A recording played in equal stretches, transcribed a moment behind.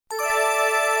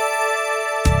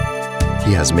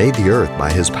He has made the earth by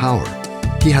His power.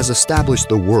 He has established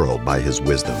the world by His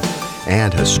wisdom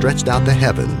and has stretched out the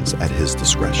heavens at His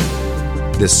discretion.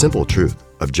 This simple truth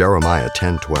of Jeremiah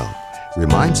 10:12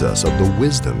 reminds us of the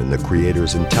wisdom in the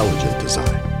Creator's intelligent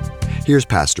design. Here's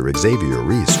Pastor Xavier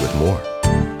Reese with more.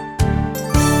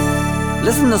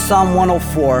 Listen to Psalm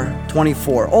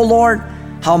 104:24. O Lord,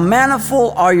 how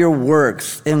manifold are your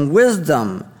works. In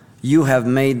wisdom you have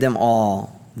made them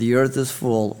all. The earth is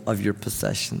full of your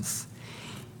possessions.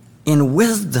 In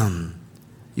wisdom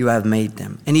you have made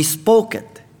them. And He spoke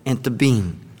it into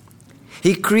being.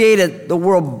 He created the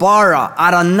world bara,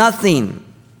 out of nothing.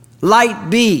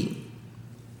 Light be.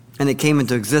 And it came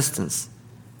into existence.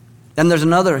 Then there's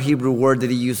another Hebrew word that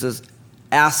He uses,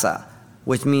 asa,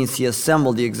 which means He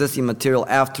assembled the existing material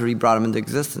after He brought them into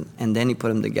existence, and then He put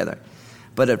them together.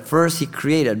 But at first He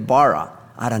created bara,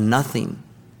 out of nothing.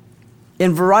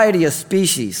 In variety of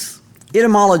species,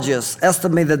 etymologists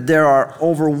estimate that there are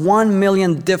over 1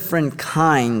 million different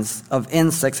kinds of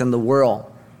insects in the world,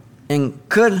 and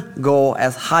could go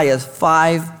as high as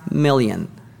 5 million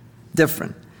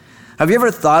different. Have you ever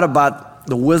thought about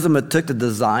the wisdom it took to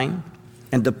design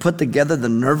and to put together the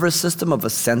nervous system of a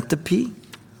centipede?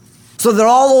 So that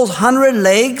all those 100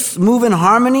 legs move in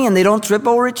harmony and they don't trip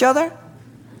over each other?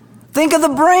 Think of the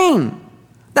brain,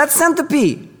 that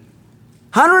centipede.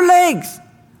 100 legs,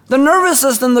 the nervous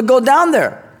system that go down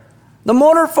there, the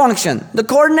motor function, the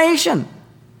coordination.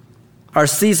 Our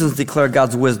seasons declare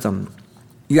God's wisdom.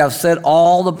 You have set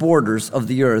all the borders of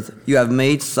the earth. You have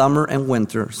made summer and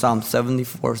winter. Psalm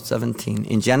 74:17.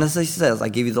 In Genesis it says, I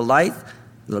give you the light,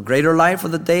 the greater light for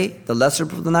the day, the lesser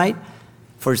for the night,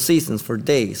 for seasons, for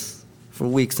days, for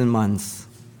weeks and months.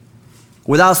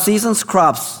 Without seasons,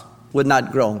 crops would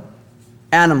not grow.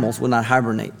 Animals would not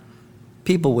hibernate.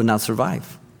 People would not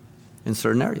survive in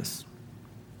certain areas.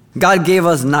 God gave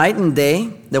us night and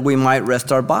day that we might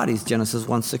rest our bodies, Genesis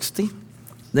 1:60.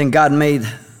 Then God made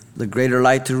the greater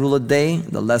light to rule the day,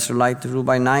 the lesser light to rule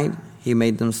by night. He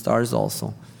made them stars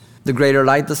also. The greater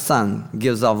light, the sun,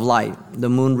 gives off light. The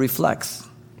moon reflects.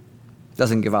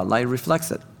 Doesn't give out light, reflects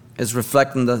it. It's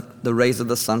reflecting the rays of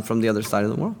the sun from the other side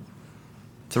of the world.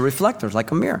 It's a reflector, it's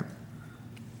like a mirror.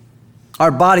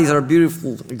 Our bodies are a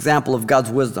beautiful example of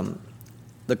God's wisdom,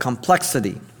 the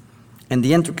complexity and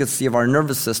the intricacy of our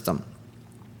nervous system,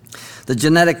 the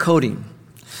genetic coding,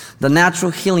 the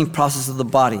natural healing process of the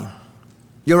body.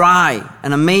 Your eye,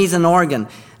 an amazing organ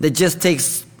that just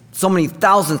takes so many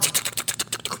thousand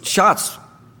shots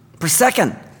per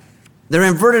second. They're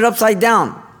inverted upside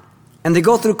down, and they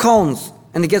go through cones,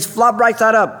 and it gets flopped right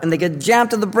side up, and they get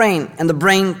jammed to the brain, and the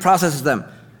brain processes them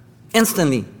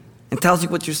instantly and tells you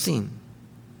what you're seeing.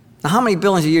 Now, how many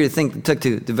billions of years do you think it took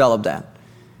to develop that?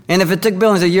 And if it took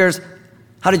billions of years,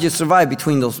 how did you survive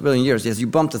between those billion years? Yes, you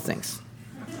bumped into things.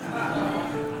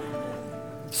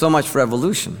 So much for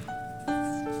evolution.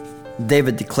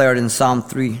 David declared in Psalm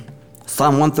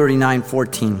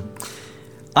 139:14,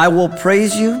 I will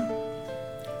praise you,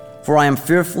 for I am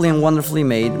fearfully and wonderfully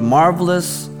made.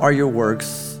 Marvelous are your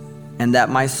works, and that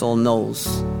my soul knows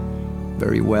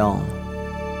very well.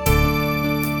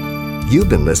 You've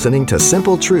been listening to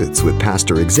Simple Truths with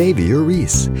Pastor Xavier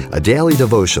Reese, a daily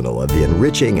devotional of the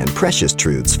enriching and precious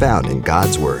truths found in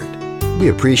God's Word. We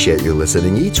appreciate you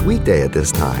listening each weekday at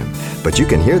this time, but you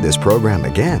can hear this program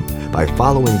again by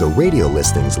following the radio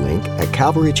listings link at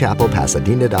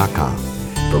CalvaryChapelPasadena.com.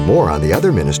 For more on the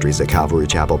other ministries at Calvary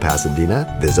Chapel Pasadena,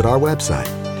 visit our website.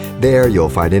 There you'll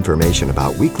find information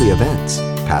about weekly events,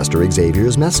 Pastor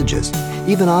Xavier's messages,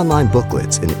 even online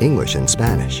booklets in English and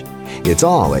Spanish. It's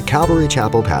all at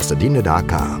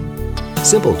CalvaryChapelPasadena.com.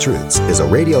 Simple Truths is a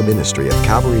radio ministry of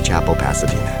Calvary Chapel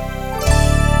Pasadena.